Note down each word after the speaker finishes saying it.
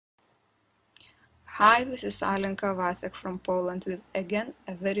Hi, this is Alenka Vasek from Poland with again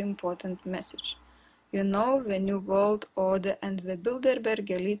a very important message. You know, the New World Order and the Bilderberg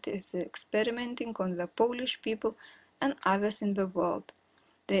elite is experimenting on the Polish people and others in the world.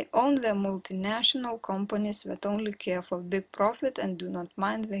 They own the multinational companies that only care for big profit and do not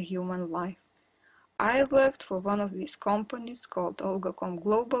mind the human life. I worked for one of these companies called OLGACOM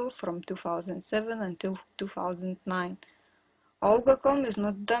Global from 2007 until 2009. OLGACOM is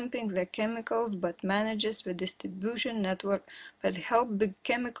not dumping the chemicals but manages the distribution network that help big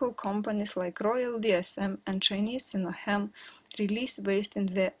chemical companies like Royal DSM and Chinese Sinochem release waste in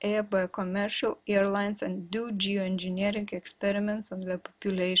the air by commercial airlines and do geoengineering experiments on the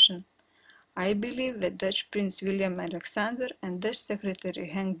population. I believe that Dutch Prince William Alexander and Dutch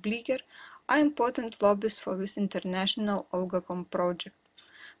Secretary Henk Bleeker are important lobbyists for this international OLGACOM project.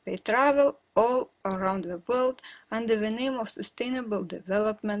 They travel all around the world under the name of sustainable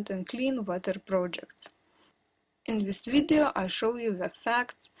development and clean water projects. In this video I show you the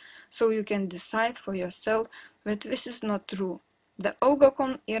facts so you can decide for yourself that this is not true. The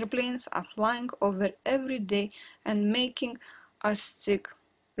OLGACOM airplanes are flying over every day and making us sick.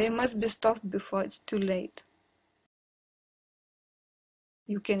 They must be stopped before it's too late.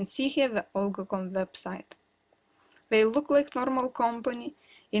 You can see here the OLGACOM website. They look like normal company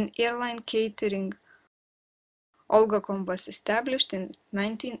in airline catering. OLGACOM was established in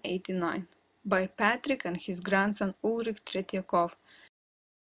 1989 by Patrick and his grandson Ulrich Tretiakov.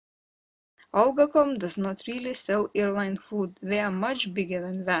 OLGACOM does not really sell airline food, they are much bigger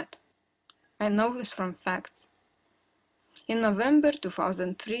than that. I know this from facts. In November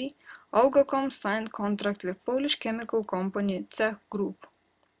 2003, OLGACOM signed contract with Polish chemical company Czech Group.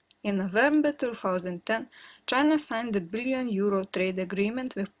 In November 2010, China signed a €1 billion trade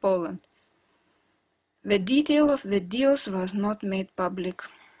agreement with Poland. The detail of the deals was not made public.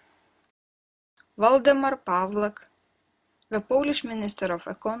 Waldemar Pawlak, the Polish Minister of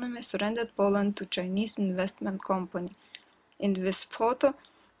Economy, surrendered Poland to Chinese investment company. In this photo,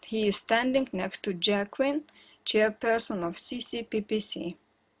 he is standing next to Jack Quinn, chairperson of CCPPC.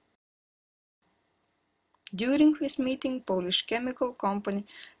 During this meeting, Polish chemical company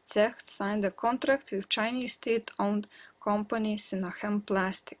Czech signed a contract with Chinese state-owned company Sinochem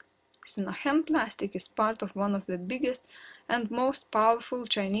Plastic. Sinochem Plastic is part of one of the biggest and most powerful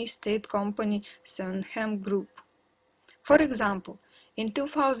Chinese state company, Sinochem Group. For example, in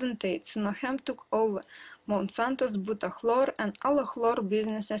 2008, Sinochem took over Monsanto's Butachlor and Allochlor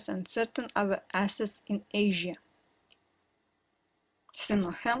businesses and certain other assets in Asia.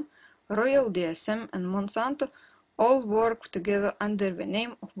 Sinochem, Royal DSM and Monsanto all work together under the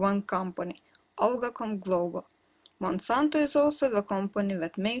name of one company, OLGACOM Global. Monsanto is also the company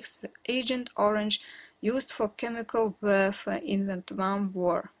that makes the Agent Orange used for chemical warfare in the Vietnam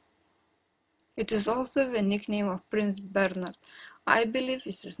War. It is also the nickname of Prince Bernhard. I believe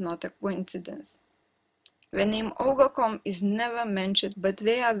this is not a coincidence. The name OLGACOM is never mentioned, but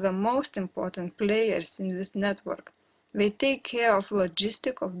they are the most important players in this network. They take care of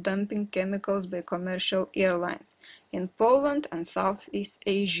logistics of dumping chemicals by commercial airlines in Poland and Southeast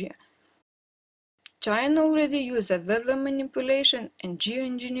Asia. China already used weather manipulation and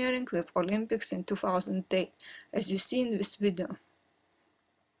geoengineering with Olympics in 2008, as you see in this video.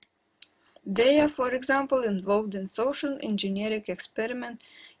 They are, for example, involved in social engineering experiment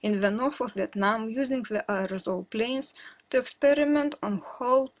in the north of Vietnam using the aerosol planes to experiment on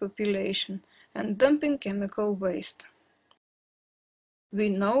whole population and dumping chemical waste. We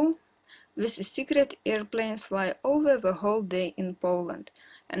know these secret airplanes fly over the whole day in Poland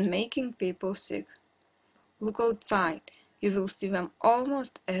and making people sick. Look outside, you will see them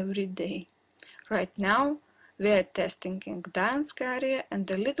almost every day. Right now, we are testing in Gdansk area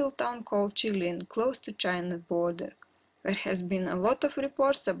and a little town called Chilin, close to China border. There has been a lot of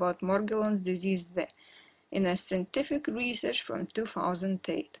reports about Morgellons disease there, in a scientific research from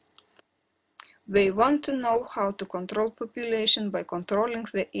 2008. They want to know how to control population by controlling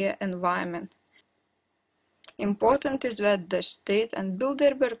the air environment. Important is that Dutch state and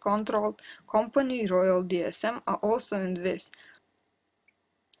Bilderberg-controlled company Royal DSM are also in this.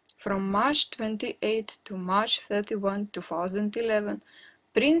 From March 28 to March 31, 2011,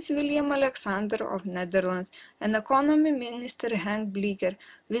 Prince William Alexander of Netherlands and Economy Minister Henk Bleeker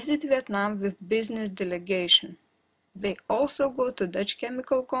visit Vietnam with business delegation. They also go to Dutch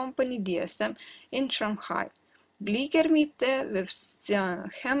chemical company DSM in Shanghai. Bleeker meet there with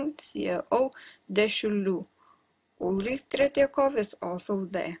Sinochem CEO Deshul Lu. Ulrich Tretiakov is also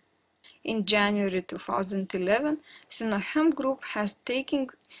there. In January 2011, Sinochem Group has taken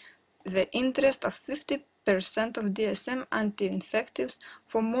the interest of of DSM anti-infectives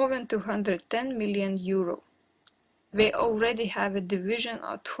for more than 210 million euro. They already have a division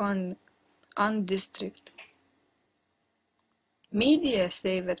at Thuan An district. Media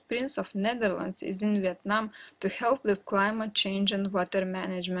say that Prince of Netherlands is in Vietnam to help with climate change and water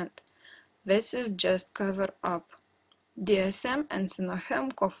management. This is just cover-up. DSM and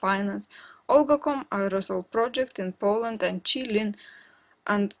Sinochem co-finance OLGACOM aerosol project in Poland and Chile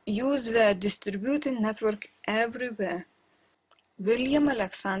and use their distributing network everywhere. William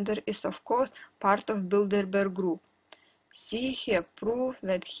Alexander is of course part of Bilderberg Group. See here proof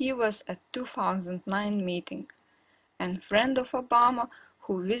that he was at 2009 meeting, and friend of Obama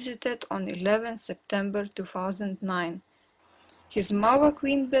who visited on 11 September 2009. His mother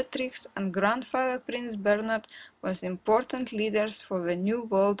Queen Beatrix and grandfather Prince Bernard was important leaders for the New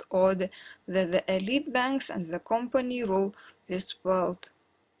World Order where the elite banks and the company rule this world.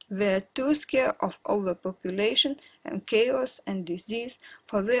 They are too scared of overpopulation and chaos and disease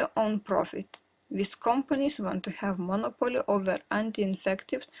for their own profit. These companies want to have monopoly over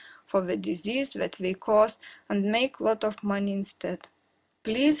anti-infectives for the disease that they cause and make a lot of money instead.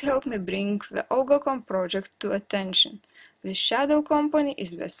 Please help me bring the OLGACOM project to attention. This shadow company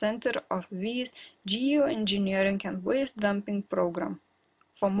is the center of this geoengineering and waste dumping program.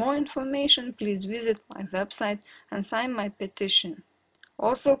 For more information, please visit my website and sign my petition.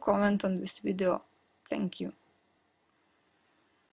 Also comment on this video. Thank you.